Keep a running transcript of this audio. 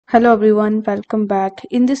Hello everyone, welcome back.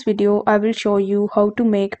 In this video, I will show you how to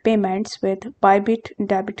make payments with Bybit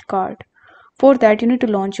debit card. For that, you need to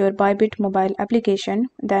launch your Bybit mobile application.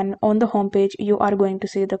 Then on the home page, you are going to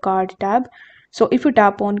see the card tab. So if you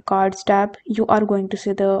tap on cards tab, you are going to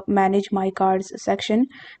see the manage my cards section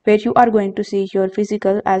where you are going to see your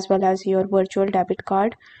physical as well as your virtual debit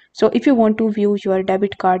card. So if you want to view your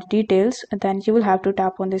debit card details, then you will have to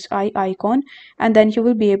tap on this eye icon, and then you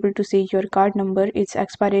will be able to see your card number, its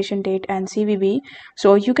expiration date and CVV.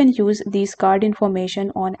 So you can use these card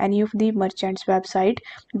information on any of the merchants website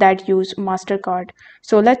that use MasterCard.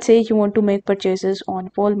 So let's say you want to make purchases on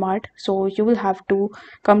Walmart. So you will have to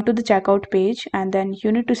come to the checkout page, and then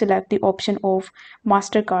you need to select the option of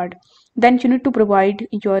MasterCard. Then you need to provide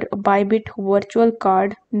your Bybit virtual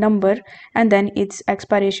card number and then its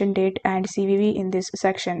expiration date and CVV in this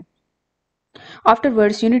section.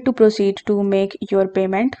 Afterwards, you need to proceed to make your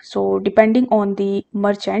payment. So depending on the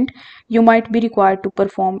merchant, you might be required to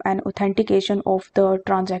perform an authentication of the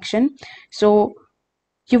transaction. So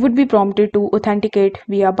you would be prompted to authenticate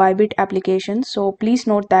via Bybit application. So please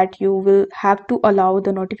note that you will have to allow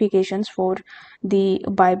the notifications for the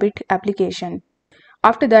Bybit application.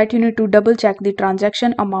 After that, you need to double check the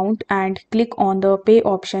transaction amount and click on the pay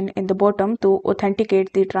option in the bottom to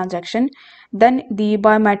authenticate the transaction. Then the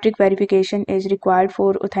biometric verification is required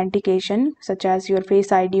for authentication, such as your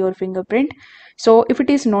Face ID or fingerprint. So if it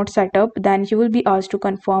is not set up, then you will be asked to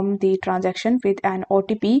confirm the transaction with an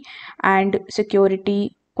OTP and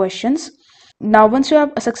security questions. Now, once you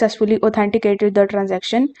have successfully authenticated the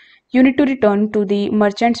transaction, you need to return to the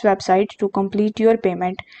merchant's website to complete your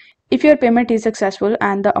payment. If your payment is successful,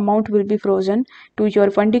 and the amount will be frozen to your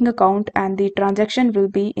funding account and the transaction will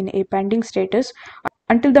be in a pending status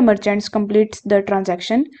until the merchant completes the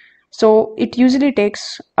transaction. So it usually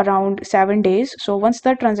takes around 7 days. So once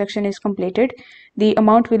the transaction is completed, the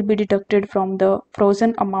amount will be deducted from the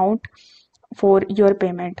frozen amount for your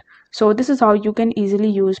payment. So this is how you can easily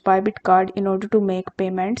use Bybit card in order to make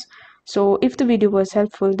payments. So if the video was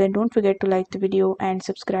helpful, then don't forget to like the video and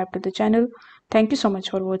subscribe to the channel. Thank you so much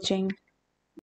for watching.